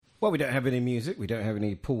Well, we don't have any music, we don't have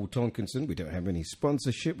any Paul Tonkinson, we don't have any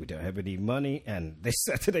sponsorship, we don't have any money, and this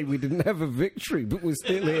Saturday we didn't have a victory, but we're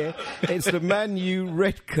still here. It's the Man U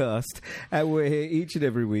Redcast, and we're here each and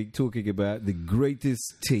every week talking about the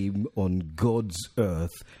greatest team on God's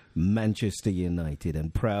earth, Manchester United,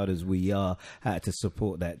 and proud as we are to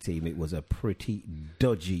support that team. It was a pretty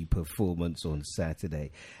dodgy performance on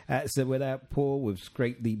Saturday. So without Paul, we've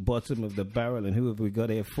scraped the bottom of the barrel, and who have we got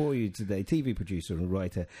here for you today? TV producer and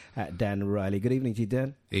writer Dan Riley. Good evening to you,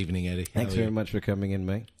 Dan. Evening, Eddie. Thanks very much for coming in,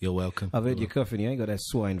 mate. You're welcome. I've heard you're coughing. You ain't got that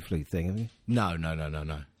swine flu thing, have you? No.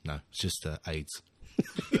 It's just AIDS.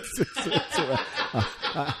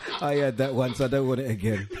 I had that once. I don't want it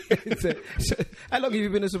again. How long have you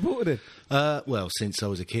been a supporter then? Well, since I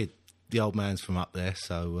was a kid. The old man's from up there,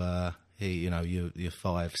 so you're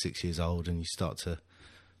 5, 6 years old, and you start to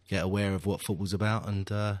get aware of what football's about.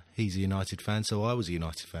 And he's a United fan, so I was a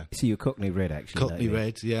United fan. So you're Cockney Red, actually. Cockney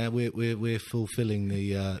Red, yeah. We're fulfilling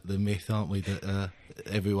the myth, aren't we? That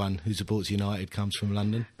everyone who supports United comes from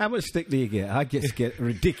London. How much stick do you get? I just get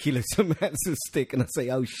ridiculous amounts of stick, and I say,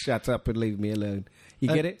 "Oh, shut up and leave me alone." You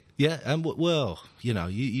get it? Yeah, and well,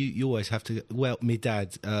 you always have to. Well, my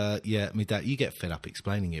dad, you get fed up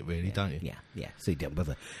explaining it, really, don't you? Yeah. See, don't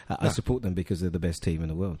bother. I support them because they're the best team in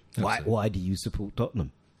the world. Why do you support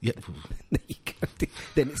Tottenham? Yeah. There you go.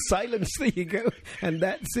 Then it's silence. There you go, and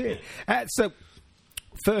that's it. So,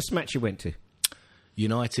 first match you went to?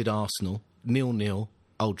 United Arsenal 0-0,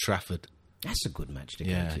 Old Trafford. That's a good match to go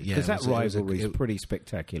to. Yeah, Because that rivalry is pretty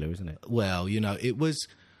spectacular, isn't it? Well,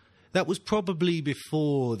 that was probably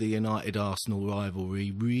before the United-Arsenal rivalry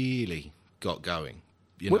really got going.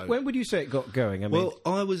 When would you say it got going?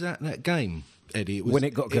 I was at that game, Eddie. When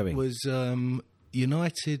it got going? It was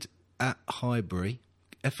United at Highbury,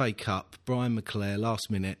 FA Cup, Brian McClare, last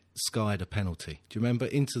minute, skied a penalty. Do you remember?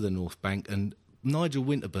 Into the North Bank, and Nigel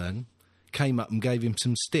Winterburn came up and gave him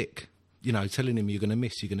some stick, telling him, you're going to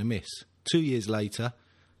miss. 2 years later,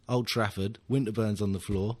 Old Trafford, Winterburn's on the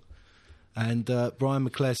floor, and Brian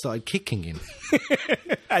McClare started kicking him.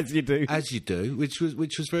 As you do, which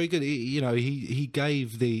was very good. He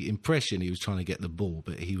gave the impression he was trying to get the ball,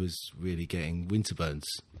 but he was really getting Winterburn's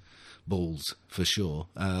balls for sure.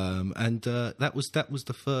 That was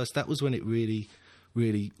the first. That was when it really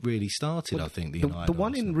started. I think the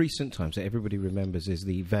one in recent times that everybody remembers is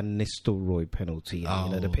the Van Nistelrooy penalty.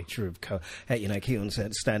 The picture of Keown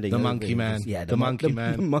standing. The monkey man. The monkey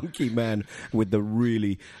man. The monkey man with the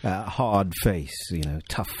really hard face.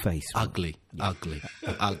 Tough face. Ugly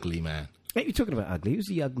man. Hey, you're talking about ugly. Who's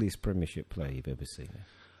the ugliest Premiership player you've ever seen?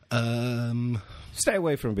 Stay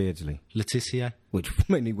away from Beardsley. Laetitia. Which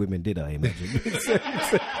many women did, I imagine.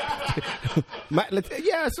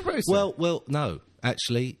 Yeah, I suppose so. Well, no.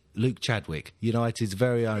 Actually, Luke Chadwick. United's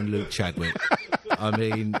very own Luke Chadwick. I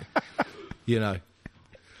mean,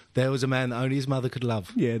 there was a man that only his mother could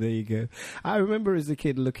love. Yeah, there you go. I remember as a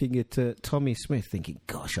kid looking at Tommy Smith thinking,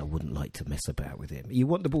 gosh, I wouldn't like to mess about with him. You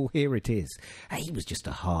want the ball, here it is. He was just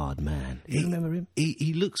a hard man. You remember him?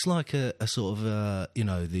 He looks like a sort of,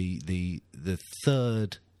 the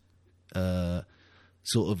third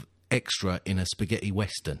sort of extra in a spaghetti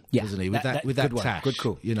western, doesn't he? With that tash. Good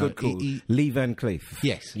call. Good call. Lee Van Cleef.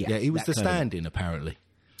 Yes. Yeah, he was the stand-in, apparently.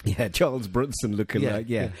 Yeah, Charles Bronson looking like,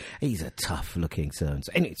 he's a tough-looking son.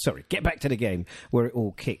 So anyway, sorry, get back to the game where it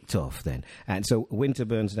all kicked off then. And so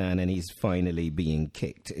Winterburn's down and he's finally being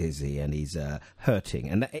kicked, is he? And he's hurting.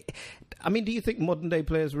 And do you think modern-day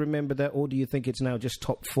players remember that, or do you think it's now just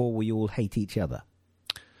top four where you all hate each other?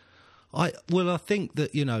 I think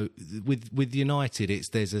that with United,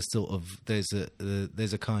 there's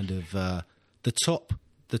a kind of the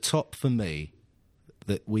top for me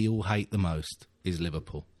that we all hate the most is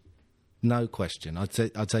Liverpool, no question. I'd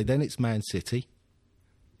say then it's Man City,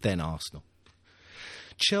 then Arsenal.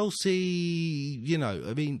 Chelsea,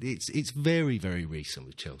 it's very, very recent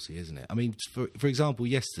with Chelsea, isn't it? I mean, for example,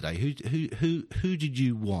 yesterday, who did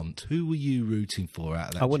you want? Who were you rooting for out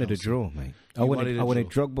of that? I wanted Chelsea? A draw, mate. I wanted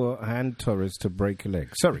Drogba and Torres to break a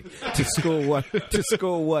leg. Sorry, to score one. To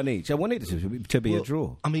score one each. I wanted it to be a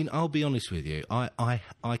draw. I mean, I'll be honest with you.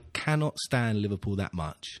 I cannot stand Liverpool that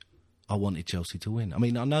much. I wanted Chelsea to win. I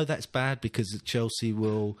mean, I know that's bad because Chelsea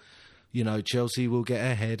will get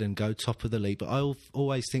ahead and go top of the league. But I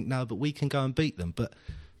always think, no, but we can go and beat them. But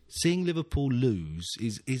seeing Liverpool lose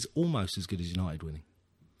is almost as good as United winning.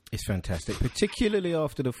 It's fantastic, particularly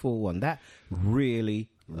after the 4-1. That really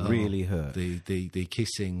hurt. The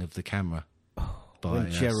kissing of the camera by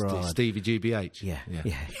Stevie GBH. Yeah.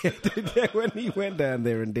 When he went down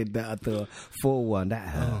there and did that, I thought 4-1. That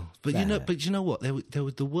hurt. But you know what? There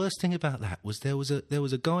was the worst thing about that was there was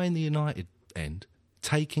a guy in the United end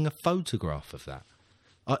taking a photograph of that.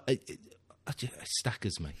 It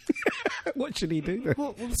staggers me. What should he do?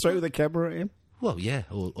 Throw the camera at him? Well, yeah,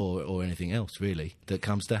 or anything else, really, that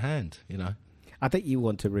comes to hand, you know. I think you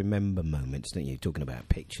want to remember moments, don't you? Talking about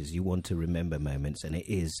pictures, you want to remember moments, and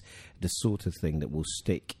it is the sort of thing that will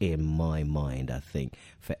stick in my mind, I think,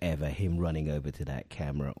 forever. Him running over to that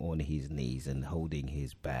camera on his knees and holding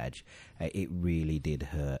his badge. It really did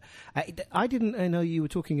hurt. I know you were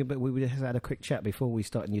talking about, we just had a quick chat before we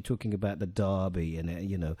started, and you're talking about the derby, and,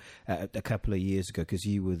 a couple of years ago, because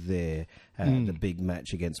you were there, the big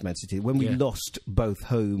match against Man City, when we lost both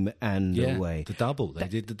home and away. The double. They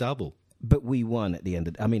did the double. But we won at the end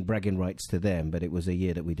of... bragging rights to them, but it was a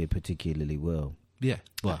year that we did particularly well. Yeah,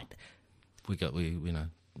 well, we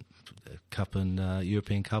Cup and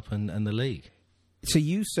European Cup and the league. So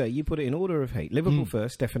you say, you put it in order of hate. Liverpool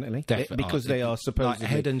first, definitely. Because they are supposedly... Like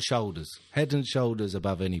head and shoulders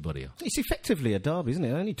above anybody else. It's effectively a derby, isn't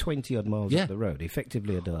it? Only 20-odd miles up the road.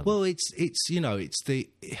 Effectively a derby. Well, it's the...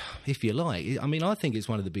 If you like... I think it's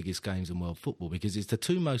one of the biggest games in world football because it's the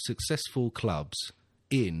two most successful clubs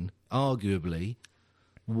in... arguably,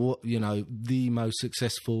 the most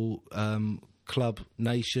successful club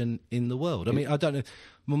nation in the world. I don't know.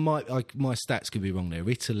 My stats could be wrong there.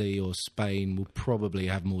 Italy or Spain will probably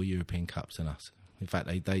have more European Cups than us. In fact,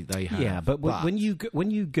 they have. Yeah, but when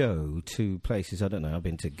you go to places, I don't know. I've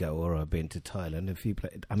been to Goa or I've been to Thailand.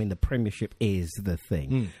 The Premiership is the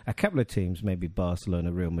thing. A couple of teams, maybe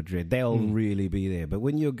Barcelona, Real Madrid, they'll really be there. But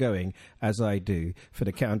when you're going, as I do, for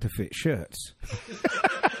the counterfeit shirts.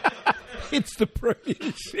 It's the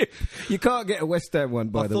Premiership. You can't get a West Ham one,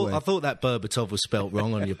 by the way. I thought that Berbatov was spelt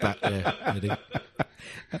wrong on your back there, Eddie.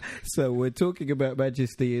 So we're talking about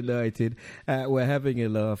Manchester United. We're having a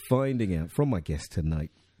laugh, finding out from my guest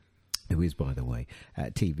tonight, who is, by the way,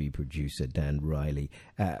 TV producer Dan Riley,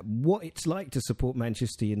 what it's like to support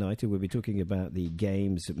Manchester United. We'll be talking about the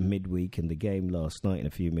games midweek and the game last night in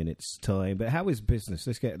a few minutes' time. But how is business?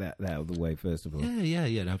 Let's get that out of the way first of all.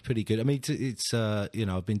 Yeah, no, pretty good. It's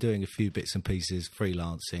I've been doing a few bits and pieces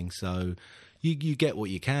freelancing, so you get what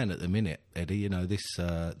you can at the minute, Eddie.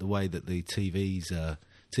 The way that the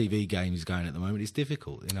TV game is going at the moment, it's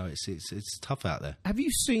difficult. It's tough out there. Have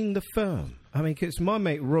you seen The Firm? Because my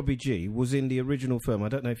mate Robbie G was in the original Firm. I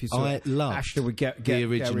don't know if you saw it. I loved Ashton would get the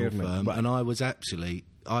original Firm, right. and I was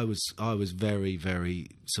very, very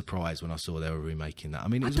surprised when I saw they were remaking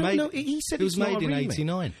that. He said it was made in remake.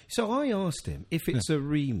 '89. So I asked him if it's a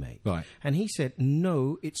remake, right? And he said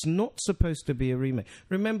no, it's not supposed to be a remake.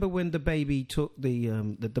 Remember when the baby took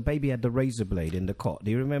the baby had the razor blade in the cot?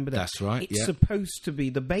 Do you remember that? That's right. It's supposed to be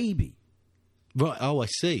the baby, right? Oh, I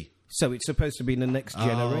see. So it's supposed to be the next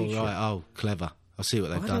generation. Oh, right. Oh, clever. I see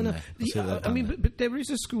what they've done there. But there is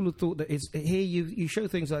a school of thought that is here. You show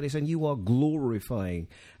things like this, and you are glorifying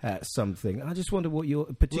something. I just wonder what you're,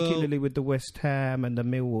 particularly with the West Ham and the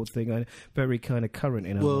Millwall thing, very kind of current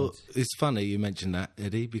in our minds. It's funny you mentioned that,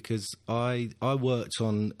 Eddie, because I worked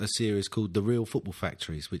on a series called The Real Football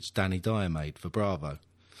Factories, which Danny Dyer made for Bravo.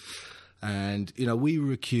 And, we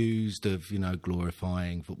were accused of,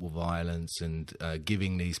 glorifying football violence and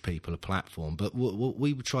giving these people a platform. But what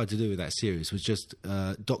we tried to do with that series was just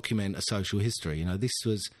document a social history. This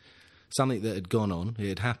was something that had gone on. It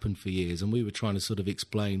had happened for years, and we were trying to sort of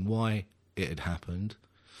explain why it had happened.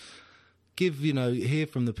 Hear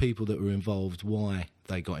from the people that were involved why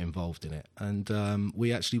they got involved in it. And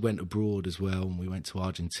we actually went abroad as well, and we went to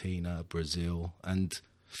Argentina, Brazil, and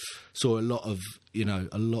saw a lot of,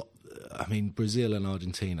 Brazil and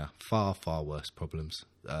Argentina, far, far worse problems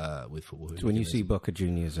with football. So when you see Boca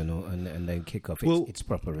Juniors and then kick off, it's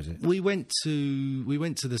proper, is it? We went to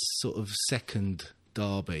the sort of second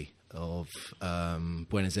derby of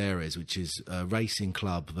Buenos Aires, which is Racing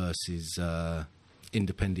Club versus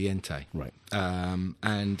Independiente. Right.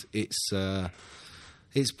 And it's a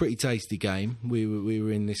pretty tasty game. We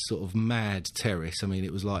were in this sort of mad terrace.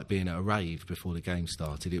 It was like being at a rave before the game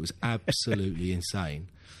started. It was absolutely insane.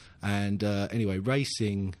 And anyway,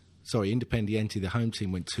 Independiente, the home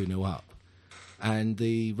team, went 2-0 up. And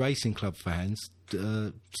the Racing Club fans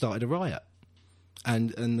started a riot.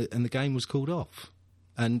 And the game was called off.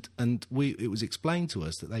 And it was explained to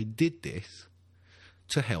us that they did this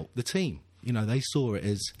to help the team. They saw it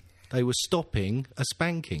as they were stopping a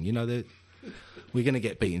spanking. We're going to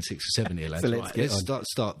get beaten 6 or 7 here, lads. So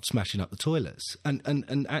let's start smashing up the toilets.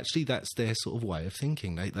 And actually, that's their sort of way of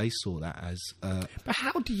thinking. They saw that as... But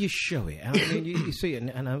how do you show it? You see it,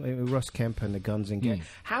 and Ross Kemp and the Guns and Gangs.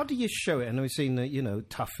 How do you show it? And we've seen the,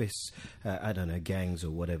 toughest, gangs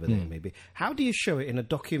or whatever they may be. How do you show it in a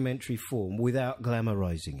documentary form without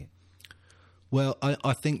glamorising it? Well,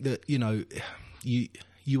 I think that,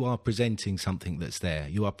 you are presenting something that's there.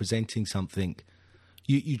 You are presenting something.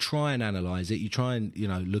 You try and analyse it. You try and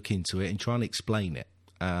look into it and try and explain it.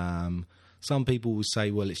 Some people will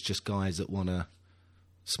say, well, it's just guys that want to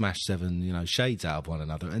smash 7 shades out of one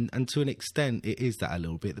another, and to an extent it is that a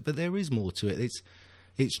little bit, but there is more to it.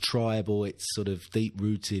 It's tribal. It's sort of deep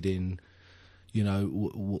rooted in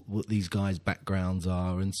what these guys' backgrounds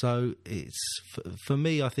are, and so it's for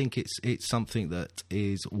me. I think it's something that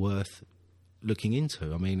is worth looking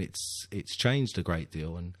into. I mean, it's changed a great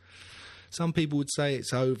deal, and some people would say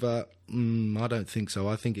it's over. I don't think so.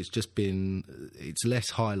 I think it's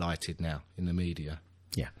less highlighted now in the media.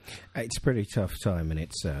 Yeah, it's a pretty tough time, and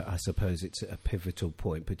it's I suppose it's a pivotal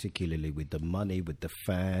point, particularly with the money, with the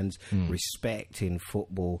fans, respect in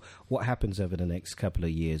football. What happens over the next couple of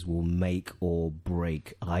years will make or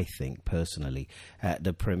break, I think, personally,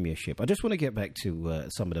 the Premiership. I just want to get back to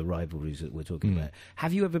some of the rivalries that we're talking about.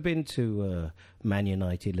 Have you ever been to Man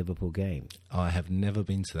United-Liverpool game? I have never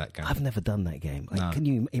been to that game. I've never done that game. No.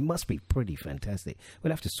 It must be pretty fantastic.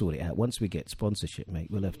 We'll have to sort it out. Once we get sponsorship,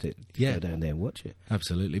 mate, we'll have to go down there and watch it.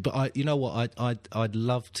 Absolutely, but you know what? I'd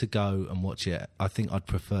love to go and watch it. I think I'd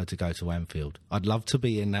prefer to go to Anfield. I'd love to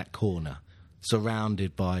be in that corner,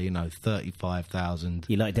 surrounded by 35,000.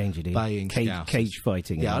 You like danger, do you? Baying cage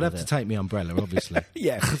fighting. Yeah, I'd have to take my umbrella, obviously.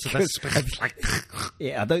 Yeah, I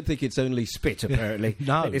don't think it's only spit. Apparently,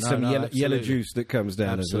 it's some yellow juice that comes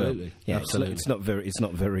down as well. Yeah, absolutely. It's not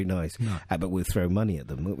very nice. No. But we'll throw money at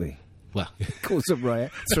them, won't we? Well, cause a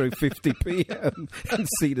riot, throw 50p and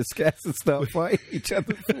see the scats and start fighting each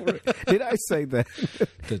other for it. Did I say that?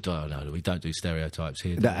 No, we don't do stereotypes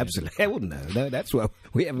here. No, absolutely. Well, no, that's why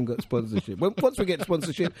we haven't got sponsorship. Once we get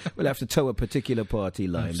sponsorship, we'll have to toe a particular party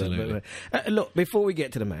line. Absolutely. Look, before we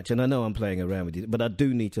get to the match, and I know I'm playing around with you, but I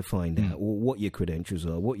do need to find out what your credentials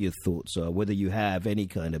are, what your thoughts are, whether you have any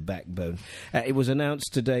kind of backbone. It was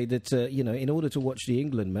announced today that, in order to watch the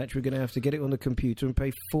England match, we're going to have to get it on the computer and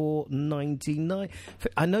pay $4.99.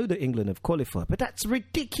 I know that England have qualified, but that's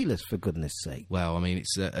ridiculous, for goodness sake. Well, I mean,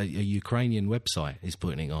 it's a Ukrainian website is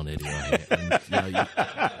putting it on it right here.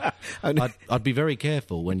 And, I'd be very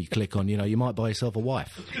careful when you click on, you might buy yourself a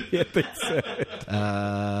wife. Yeah,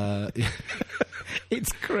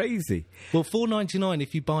 it's crazy. Well, $4.99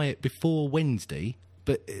 if you buy it before Wednesday,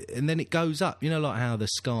 and then it goes up. Like how the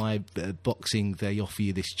Sky boxing, they offer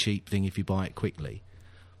you this cheap thing if you buy it quickly.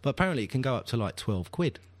 But apparently it can go up to like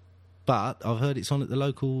 £12. But I've heard it's on at the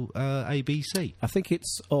local ABC. I think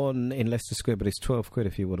it's on in Leicester Square, but it's £12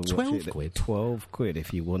 if you want to watch it. £12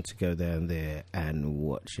 if you want to go down there and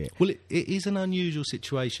watch it. Well, it is an unusual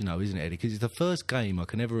situation, though, isn't it, Eddie? Because it's the first game I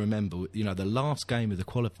can ever remember, the last game of the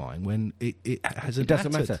qualifying, when it hasn't mattered. It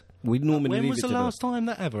doesn't matter. We normally When leave was it the to last time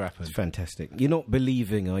that ever happened? It's fantastic. You're not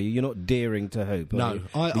believing, are you? You're not daring to hope, are you?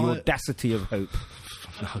 The audacity of hope.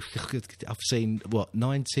 I've seen,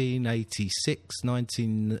 1986,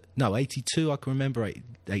 82, I can remember,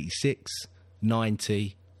 86,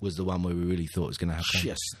 90 was the one where we really thought it was going to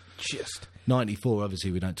happen. Just. 94,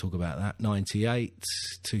 obviously, we don't talk about that. 98,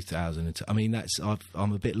 2002. I mean,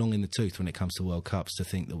 I'm a bit long in the tooth when it comes to World Cups to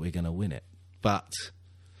think that we're going to win it. But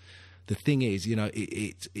the thing is,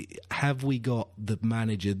 have we got the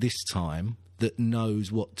manager this time that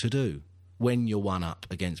knows what to do when you're one up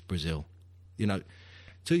against Brazil?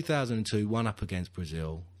 2002, one up against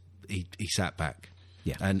Brazil, he sat back.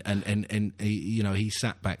 Yeah. And he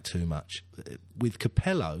sat back too much. With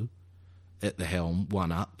Capello at the helm,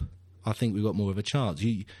 one up, I think we've got more of a chance.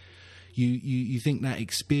 You think that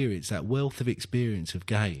experience, that wealth of experience of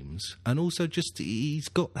games, and also just he's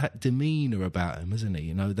got that demeanour about him, hasn't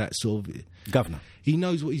he? That sort of governor. He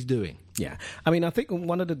knows what he's doing. Yeah, I mean, I think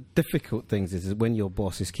one of the difficult things is when your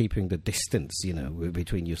boss is keeping the distance,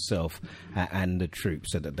 between yourself and the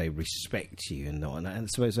troops, so that they respect you and not. And I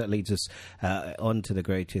suppose that leads us on to the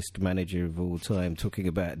greatest manager of all time, talking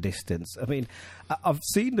about distance. I mean, I've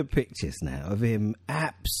seen the pictures now of him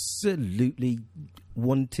absolutely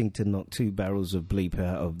wanting to knock 2 barrels of bleep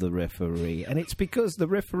out of the referee, and it's because the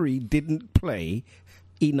referee didn't play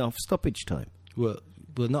enough stoppage time. Well,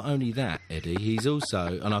 not only that, Eddie, he's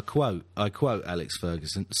also, and I quote Alex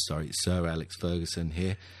Ferguson, Sir Alex Ferguson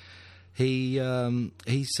here, he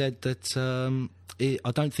said that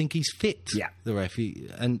I don't think he's fit, the ref,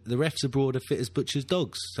 and the refs abroad are fit as butcher's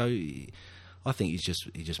dogs, so I think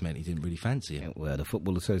he just meant he didn't really fancy him. Well, the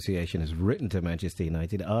Football Association has written to Manchester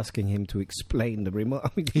United asking him to explain the remark.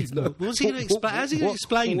 I mean, he's not. What's he going to explain? How's he going to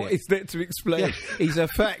explain it? What is there to explain? Yeah. He's a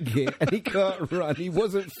fat git and he can't run. He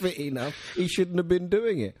wasn't fit enough. He shouldn't have been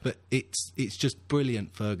doing it. But it's just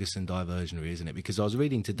brilliant Ferguson diversionary, isn't it? Because I was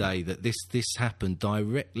reading today that this happened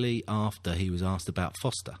directly after he was asked about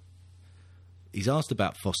Foster. he's asked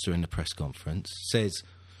about Foster in the press conference, says,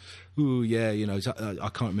 "Ooh, yeah, I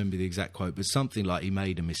can't remember the exact quote, but something like he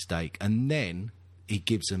made a mistake," and then he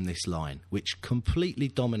gives them this line, which completely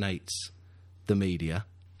dominates the media,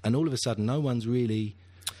 and all of a sudden, no one's really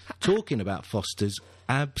talking about Foster's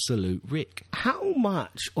absolute rick. How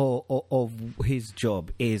much of his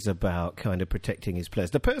job is about kind of protecting his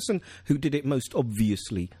players? The person who did it most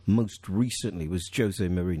obviously, most recently, was Jose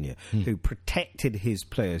Mourinho, who protected his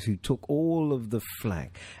players, who took all of the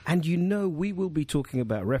flack. And we will be talking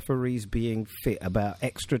about referees being fit, about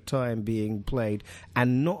extra time being played,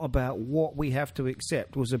 and not about what we have to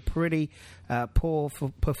accept was a pretty poor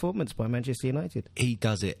performance by Manchester United. He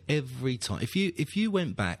does it every time. If you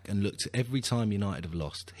went back and looked at every time United have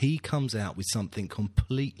lost, he comes out with something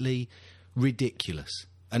completely ridiculous,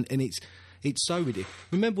 and it's so ridiculous.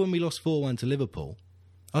 Remember when we lost 4-1 to Liverpool?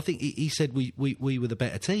 I think he said we were the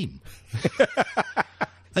better team,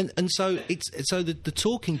 and so the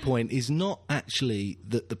talking point is not actually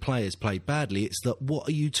that the players played badly. It's that, what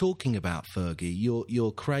are you talking about, Fergie?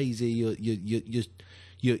 You're crazy.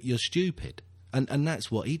 You're stupid. And that's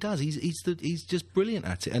what he does. He's just brilliant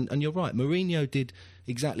at it. And you're right. Mourinho did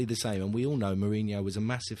exactly the same. And we all know Mourinho was a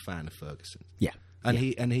massive fan of Ferguson. Yeah. And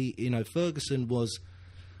he Ferguson was,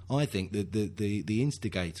 I think, the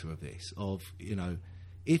instigator of this. Of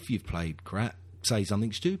if you've played crap, say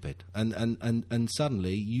something stupid. And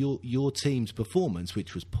suddenly your team's performance,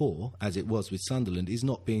 which was poor as it was with Sunderland, is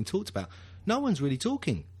not being talked about. No one's really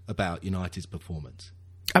talking about United's performance.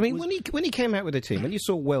 I mean, when he came out with the team, when you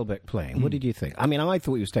saw Welbeck playing, what did you think? I mean, I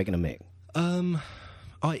thought he was taking a mick.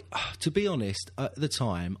 To be honest, at the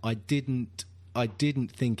time, I didn't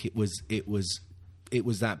think it was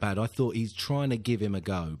that bad. I thought he's trying to give him a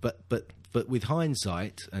go, but with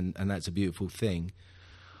hindsight, and that's a beautiful thing,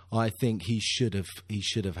 I think he should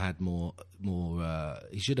have had more.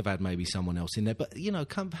 He should have had maybe someone else in there. But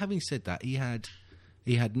having said that, he had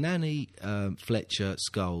Nani, Fletcher,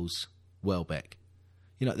 Scholes, Welbeck.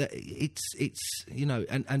 It's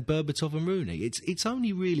and Berbatov and Rooney. It's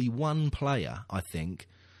only really one player, I think,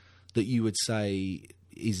 that you would say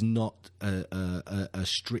is not a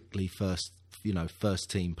strictly first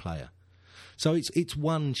team player. So it's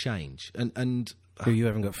one change, and you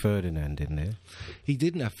haven't got Ferdinand in there. He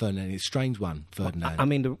didn't have Ferdinand. It's a strange one, Ferdinand. I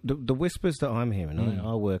mean, the whispers that I'm hearing,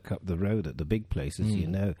 I work up the road at the big places,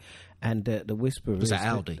 and the whisper was that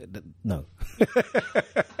Audi? No,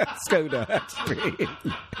 Skoda actually.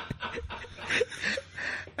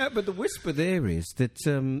 But the whisper there is that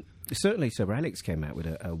certainly Sir Alex came out with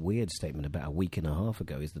a weird statement about a week and a half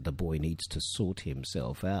ago, is that the boy needs to sort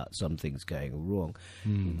himself out. Something's going wrong.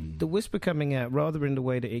 The whisper coming out, rather in the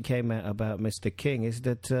way that it came out about Mr. King, is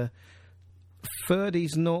that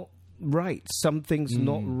Ferdy's not right. Something's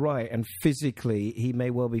not right, and physically he may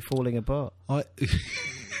well be falling apart.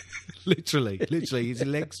 Literally, his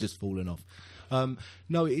leg's just fallen off.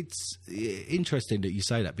 No, it's interesting that you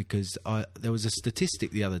say that, because there was a statistic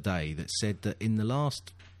the other day that said that in the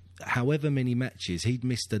last however many matches, he'd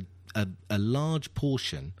missed a large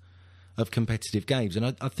portion of competitive games.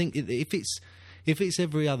 And I think if it's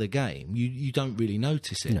every other game, you don't really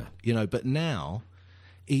notice it. No. But now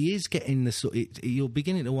he is getting the sort. You're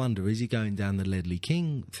beginning to wonder: is he going down the Ledley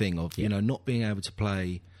King thing of not being able to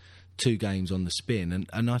play 2 games on the spin?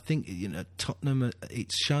 And I think Tottenham,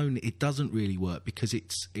 it's shown it doesn't really work, because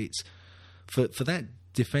it's for that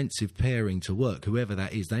defensive pairing to work, whoever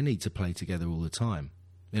that is, they need to play together all the time.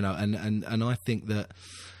 And I think that,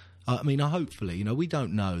 hopefully, we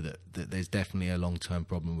don't know that there's definitely a long-term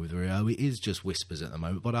problem with Rio. It is just whispers at the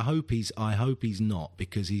moment, but I hope he's not,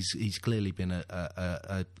 because he's clearly been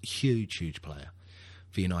a huge player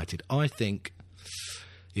for United. I think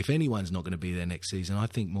if anyone's not going to be there next season, I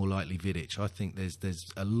think more likely Vidic. I think there's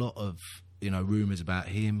a lot of rumours about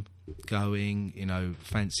him going,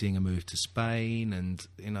 fancying a move to Spain, and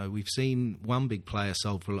we've seen one big player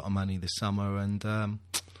sold for a lot of money this summer, and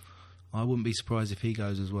I wouldn't be surprised if he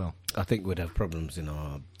goes as well. I think we'd have problems in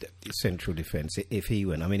our central defence if he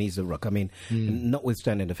went. I mean, he's the rock. I mean,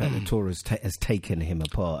 notwithstanding the fact that Torres has taken him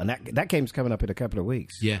apart, and that game's coming up in a couple of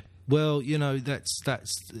weeks. Yeah. Well, he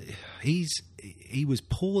was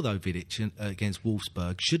poor though, Vidic, against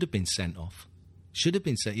Wolfsburg. Should have been sent off. Should have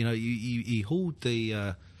been sent. He hauled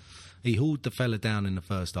the fella down in the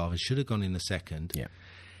first half and should have gone in the second. Yeah.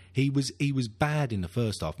 He was bad in the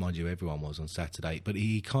first half, mind you. Everyone was on Saturday, but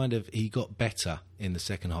he got better in the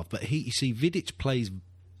second half. But Vidic plays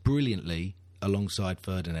brilliantly alongside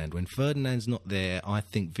Ferdinand. When Ferdinand's not there, I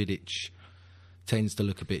think Vidic tends to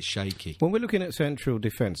look a bit shaky. When we're looking at central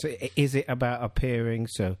defence, is it about appearing?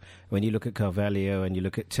 So when you look at Carvalho and you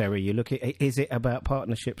look at Terry, is it about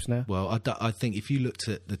partnerships now? Well, I think if you looked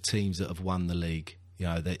at the teams that have won the league,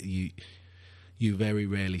 that you very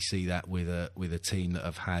rarely see that with a team that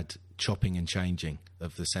have had chopping and changing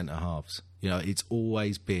of the centre halves. It's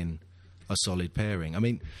always been a solid pairing. I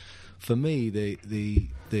mean, for me,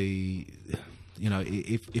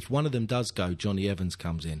 if one of them does go, Johnny Evans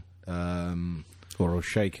comes in. Or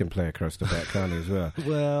O'Shea can play across the back, can't he, as well?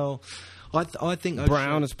 Well, I think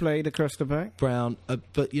Brown has played across the back. Brown,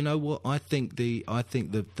 but you know what? I think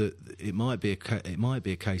it might be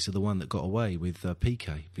a case of the one that got away with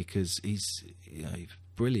PK, because he's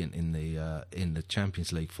brilliant in the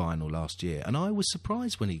Champions League final last year, and I was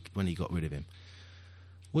surprised when he got rid of him.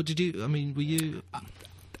 What did you? I mean, were you?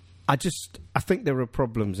 I think there are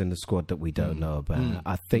problems in the squad that we don't know about.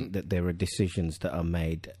 I think that there are decisions that are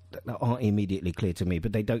made that aren't immediately clear to me,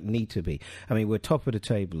 but they don't need to be. I mean, we're top of the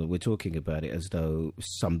table and we're talking about it as though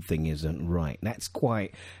something isn't right. That's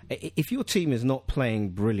quite... If your team is not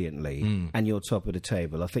playing brilliantly and you're top of the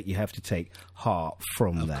table, I think you have to take heart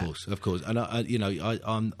from that. Of course. And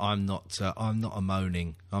I'm not a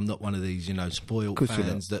moaning. I'm not one of these spoiled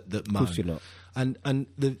fans that moan. Of course you're not. And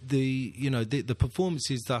the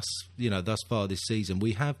performances thus far this season,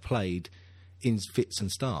 we have played in fits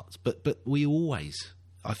and starts, but we always,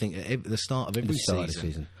 I think, at the start of every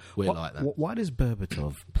season, we're like that. Why does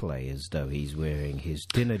Berbatov play as though he's wearing his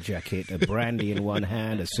dinner jacket, a brandy in one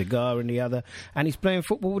hand, a cigar in the other, and he's playing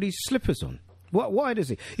football with his slippers on? Why does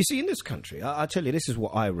he? You see, in this country, I'll tell you, this is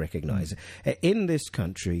what I recognise. In this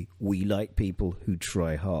country, we like people who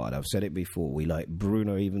try hard. I've said it before. We like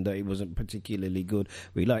Bruno, even though he wasn't particularly good.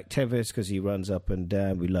 We like Tevez because he runs up and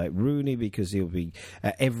down. We like Rooney because he'll be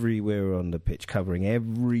everywhere on the pitch, covering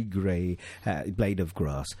every grey blade of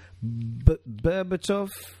grass. But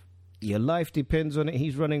Berbatov... Your life depends on it.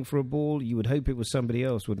 He's running for a ball. You would hope it was somebody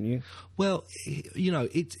else, wouldn't you? Well,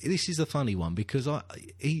 this is a funny one, because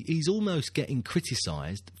he's almost getting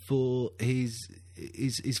criticised for his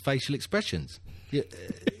facial expressions. Yeah,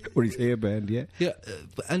 or his hairband, yeah. Yeah,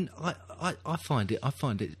 and I find it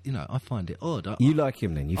odd. You like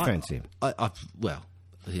him then? You fancy him? Well,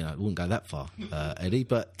 I wouldn't go that far, Eddie,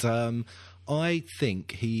 but I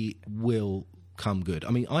think he will come good. I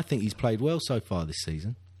mean, I think he's played well so far this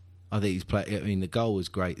season. I think he's played. I mean, the goal was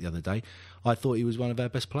great the other day. I thought he was one of our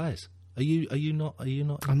best players. Are you not?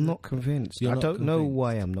 I'm not convinced. I don't know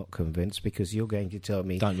why I'm not convinced, because you're going to tell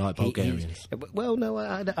me... Don't like Bulgarians. Well, no,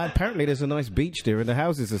 apparently there's a nice beach there and the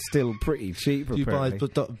houses are still pretty cheap, Do you buy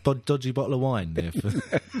a dodgy bottle of wine there?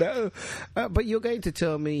 No, but you're going to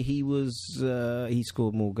tell me he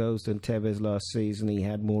scored more goals than Tevez last season, he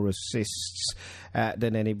had more assists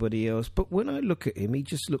than anybody else, but when I look at him, he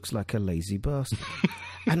just looks like a lazy bastard.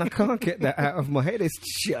 And I can't get that out of my head.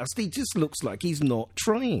 He just looks like he's not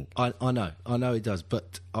trying. I know he does,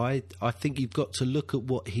 but I think you've got to look at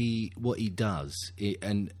what he does.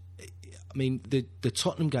 And I mean, the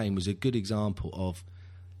Tottenham game was a good example of,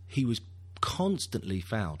 he was constantly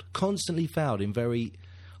fouled in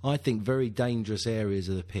very dangerous areas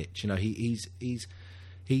of the pitch.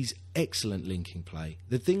 He's excellent linking play.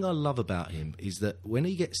 The thing I love about him is that when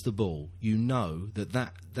he gets the ball, you know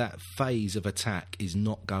that phase of attack is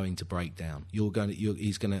not going to break down.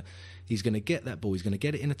 He's going to get that ball. He's going to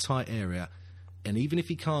get it in a tight area, and even if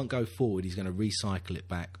he can't go forward, he's going to recycle it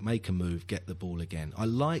back, make a move, get the ball again. I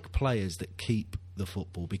like players that keep the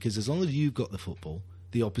football, because as long as you've got the football,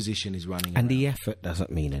 the opposition is running and around. The effort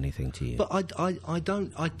doesn't mean anything to you. But I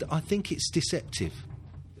don't. I think it's deceptive,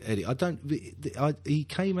 Eddie. He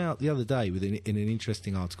came out the other day in an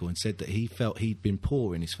interesting article and said that he felt he'd been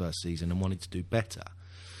poor in his first season and wanted to do better,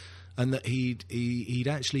 and that he'd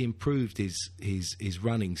actually improved his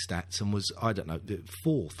running stats and was, I don't know,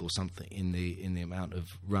 fourth or something in the amount of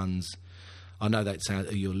runs. I know that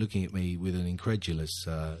you're looking at me with an incredulous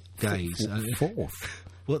gaze. Fourth.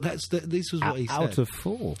 Well, this was what he said. Out of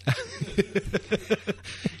four.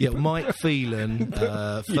 Yeah, Mike Phelan,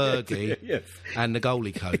 Fergie, yes. And the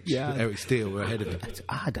goalie coach, Eric Steele, were ahead of him.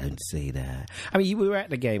 I don't see that. I mean, you were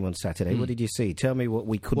at the game on Saturday. What did you see? Tell me what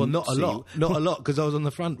we couldn't see. Well, not a lot, because I was on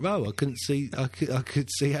the front row. I couldn't see. I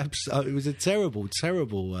could see. It was a terrible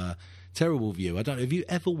view. I don't know. Have you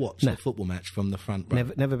ever watched a football match from the front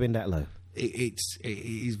row? Never been that low. It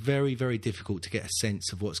is very, very difficult to get a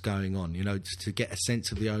sense of what's going on, to get a sense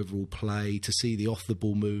of the overall play, to see the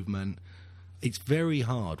off-the-ball movement. It's very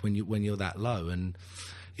hard when you're that low, and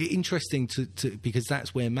interesting to because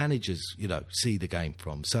that's where managers, see the game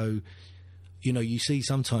from. So you know, you see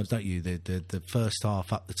sometimes, don't you, the first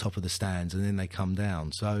half up the top of the stands and then they come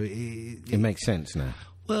down. So it makes sense now.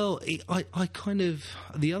 Well, I kind of...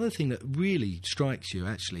 The other thing that really strikes you,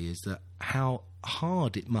 actually, is that how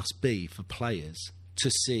hard it must be for players to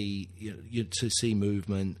see to see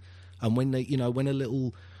movement, and when they, you know, when a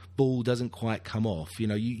little ball doesn't quite come off, you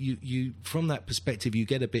know, you from that perspective you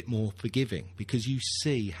get a bit more forgiving because you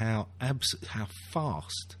see how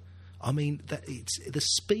fast. I mean, it's the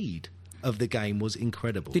speed of the game was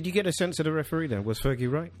incredible. Did you get a sense of the referee then? Was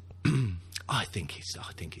Fergie right? I think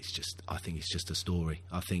it's just a story.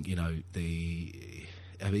 I think, you know,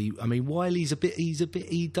 I mean, Wiley's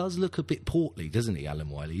he does look a bit portly, doesn't he, Alan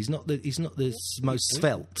Wiley? He's not the most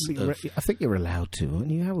svelte. I think you're allowed to,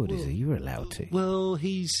 aren't you? How old is he? You're allowed to. Well,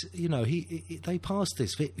 he's, you know, they pass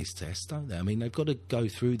this fitness test, don't they? I mean, they've got to go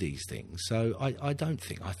through these things. So I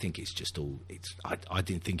think it's just all. I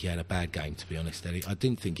didn't think he had a bad game, to be honest, Eddie. I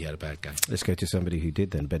didn't think he had a bad game. Let's go to somebody who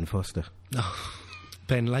did then, Ben Foster.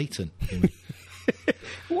 Ben Leighton.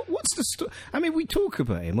 What's the story? I mean, we talk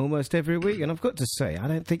about him almost every week, and I've got to say, I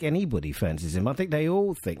don't think anybody fancies him. I think they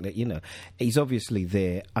all think that, you know, he's obviously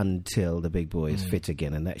there until the big boy is fit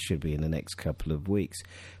again, and that should be in the next couple of weeks.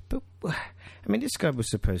 But, I mean, this guy was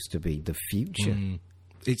supposed to be the future.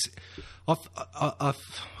 I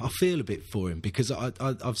feel a bit for him because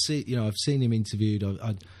I've seen him interviewed.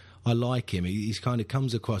 I like him. He's kind of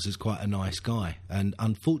comes across as quite a nice guy, and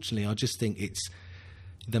unfortunately, I just think it's.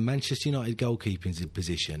 The Manchester United goalkeeping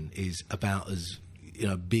position is about as, you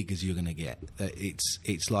know, big as you're going to get.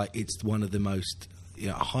 It's like it's one of the most, you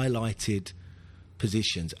know, highlighted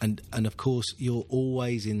positions, and of course you're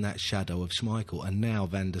always in that shadow of Schmeichel and now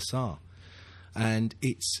Van der Sar, and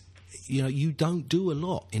it's, you know, you don't do a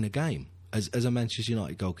lot in a game as a Manchester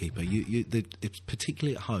United goalkeeper. It's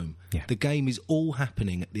particularly at home. Yeah. The game is all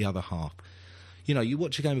happening at the other half. You know, you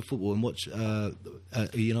watch a game of football and watch a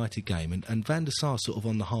United game, and Van der Sar's sort of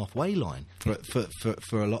on the halfway line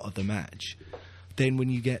for a lot of the match. Then when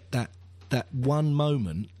you get that one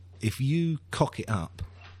moment, if you cock it up,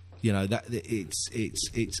 you know that it's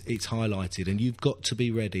highlighted, and you've got to be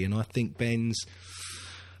ready. And I think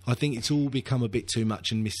it's all become a bit too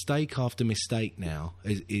much, and mistake after mistake now.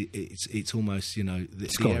 It's almost, you know, the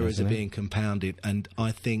errors are being compounded, and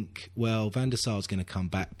I think, well, Van der Sar's going to come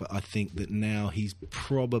back, but I think that now he's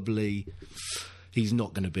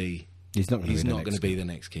not going to be. He's not going to be the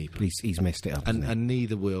next keeper. He's messed it up, and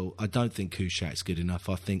neither will. I don't think Kuszczak's good enough.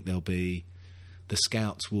 I think the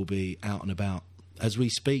scouts will be out and about as we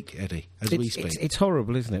speak, Eddie. It's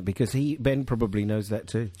horrible, isn't it? Because Ben probably knows that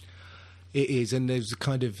too. It is, and there's a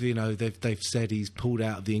kind of, you know, they've said he's pulled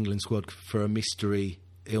out of the England squad for a mystery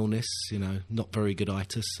illness, you know, not very good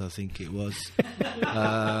itis, I think it was.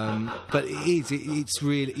 But it's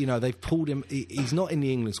really, you know, they've pulled him. He's not in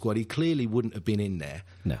the England squad. He clearly wouldn't have been in there.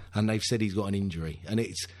 No. And they've said he's got an injury, and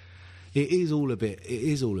it is all a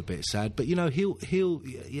bit sad. But, you know, he'll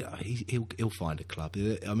find a club.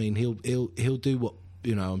 I mean, he'll do what,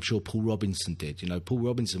 you know, I'm sure Paul Robinson did. You know, Paul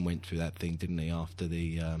Robinson went through that thing, didn't he, after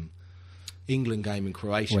the England game in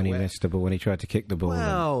Croatia when he missed the ball, when he tried to kick the ball.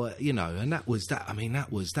 Well, you know, and that was that. I mean,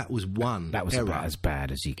 that was one. That was error. about as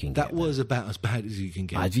bad as you can get. That was about as bad as you can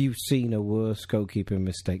get. Have you seen a worse goalkeeper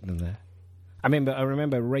mistake than that? I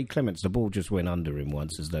remember Ray Clements. The ball just went under him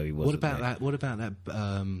once, as though he wasn't. What about that?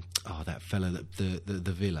 That fella,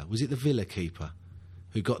 the Villa. Was it the Villa keeper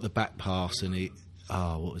who got the back pass and he?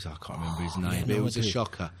 What was I can't remember his name. But it was a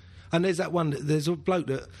shocker. And there's that one. There's a bloke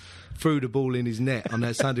that threw the ball in his net on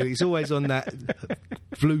that Sunday. He's always on that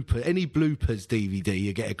blooper. Any bloopers DVD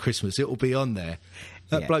you get at Christmas, it'll be on there.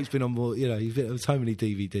 That bloke's been on more. You know, he's been on so many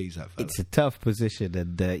DVDs. That fella. It's a tough position,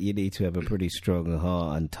 and you need to have a pretty strong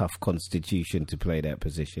heart and tough constitution to play that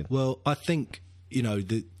position. Well, I think, you know,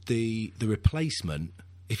 the replacement.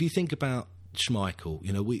 If you think about Schmeichel,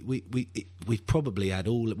 you know, we've probably had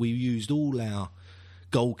we used all our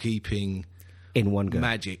goalkeeping. In one go.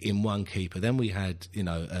 Magic in one keeper. Then we had, you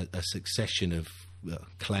know, a succession of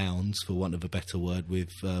clowns, for want of a better word, with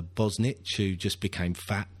Bosnich, who just became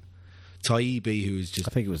fat. Taibbi, who was just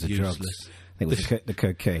I think it was useless. The drugs. I think it was the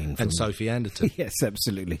cocaine. And Sophie Anderton. Yes,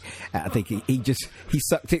 absolutely. I think he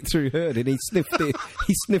sucked it through her, and he sniffed it.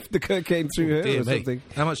 He sniffed the cocaine through her or something.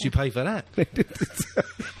 How much do you pay for that?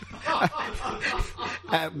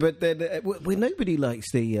 But then, nobody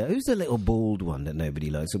likes who's the little bald one that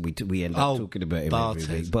nobody likes, and we end up talking about him Barthez.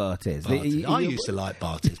 every week. Barthez. I used to like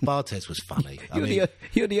Barthez. Barthez was funny.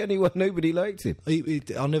 You're the only one nobody liked him.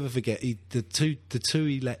 I'll never forget the two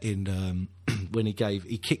he let in when he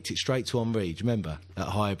kicked it straight to Henri. Do you remember at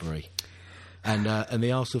Highbury? And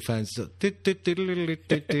the Arsenal fans, I thought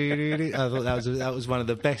that was one of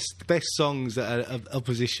the best songs that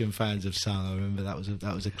opposition fans have sung. I remember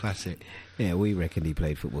that was a classic. Yeah, we reckon he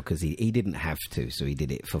played football because he didn't have to, so he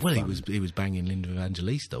did it for fun. Well, he was banging Linda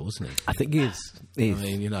Evangelista, wasn't he? I think he is. I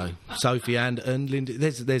mean, Sophie and Linda.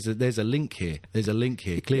 There's a link here. There's a link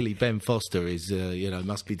here. Clearly, Ben Foster is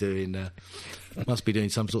must be doing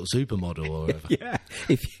some sort of supermodel or whatever. Yeah,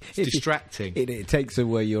 it's distracting. It takes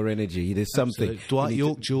away your energy. There's something. Dwight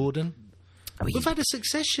York Jordan. We've had a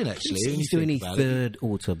succession, actually. He's doing his third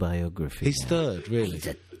autobiography. His third, really. He's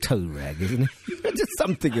a toe rag, isn't he? Just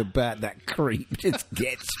something about that creep just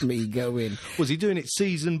gets me going. Was he doing it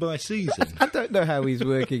season by season? I don't know how he's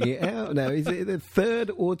working it out now. Is it the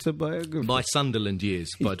third autobiography? My Sunderland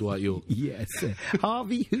Years by Dwight York. Yes.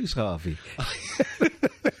 Harvey? Who's Harvey?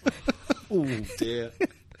 Oh, dear.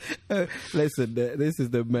 Listen, this is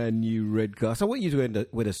the Man U Redcast. I want you to end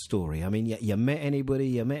with a story. I mean, you met anybody?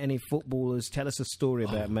 You met any footballers? Tell us a story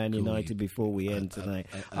about Man United before we end tonight.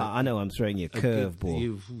 I know I'm throwing you a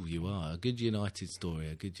curveball. You are. A good United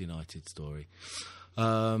story.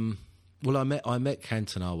 Well, I met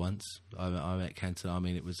Cantona once. I met Cantona. I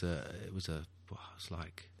mean, it was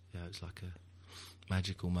like a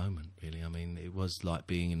magical moment, really. I mean, it was like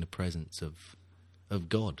being in the presence of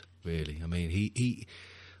God, really. I mean,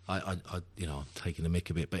 I'm taking the mick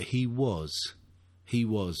a bit, but he was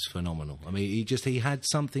phenomenal. I mean, he had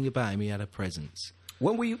something about him. He had a presence.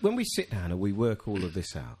 When we sit down and we work all of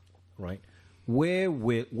this out, right? Where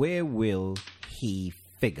will he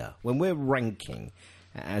figure when we're ranking,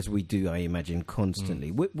 as we do, I imagine,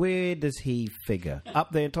 constantly? Where does he figure?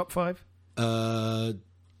 Up there, top 5? Top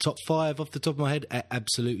 5 off the top of my head,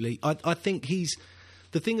 absolutely. I think he's.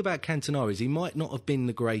 The thing about Cantona is he might not have been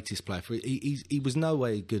the greatest player. He was no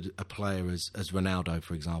way good a player as Ronaldo,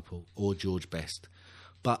 for example, or George Best.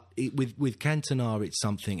 But with Cantona, it's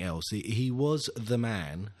something else. He was the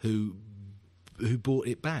man who brought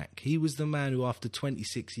it back. He was the man who, after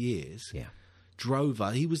 26 years, drove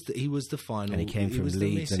us. He was the final. And he came from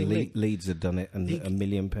Leeds, and Leeds had done it, and £1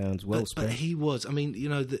 million well spent. But he was. I mean,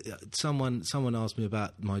 someone asked me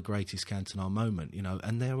about my greatest Cantona moment,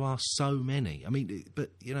 and there are so many. I mean, but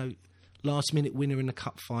last minute winner in the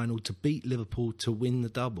cup final to beat Liverpool to win the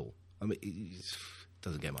double. I mean, it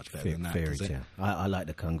doesn't get much better than that. Fairy tale. I like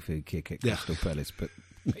the kung fu kick at Crystal Palace, but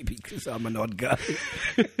maybe because I'm an odd guy.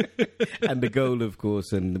 And the goal, of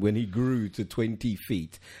course, and when he grew to 20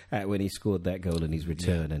 feet, when he scored that goal in his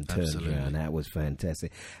return and turned around, that was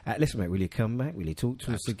fantastic. Listen, mate, will you come back? Will you talk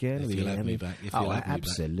to us again? If you'll have me back.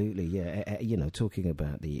 Absolutely, yeah. Talking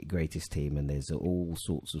about the greatest team, and there's all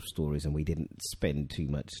sorts of stories, and we didn't spend too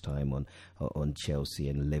much time on Chelsea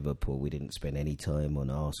and Liverpool. We didn't spend any time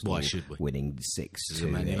on Arsenal. Why should we? Winning 6-2. It's a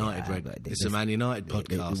Man United, it's a Man United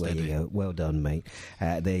podcast. There you go. Well done, mate.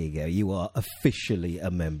 There you go. You are officially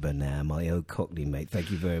a member now, my old Cockney mate.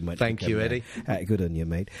 Thank you very much. Thank you, Eddie. Good on you,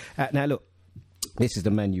 mate. Now, look. This is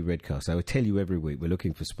the Man U Redcast. I would tell you every week we're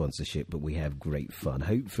looking for sponsorship, but we have great fun.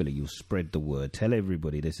 Hopefully you'll spread the word. Tell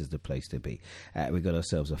everybody this is the place to be. We've got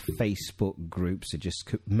ourselves a Facebook group. So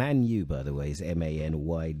just Man U, by the way, is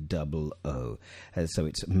MANYOO. So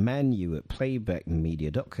it's manu at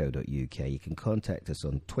playbackmedia.co.uk. You can contact us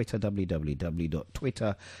on Twitter,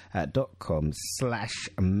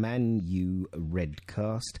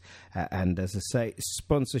 www.twitter.com/ManURedcast. And as I say,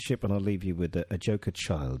 sponsorship, and I'll leave you with a joke a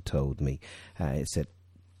child told me. It said,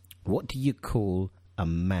 "What do you call a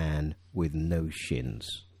man with no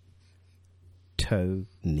shins?"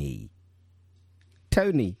 Tony.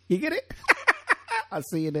 Tony, you get it? I'll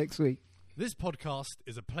see you next week. This podcast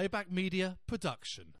is a Playback Media production.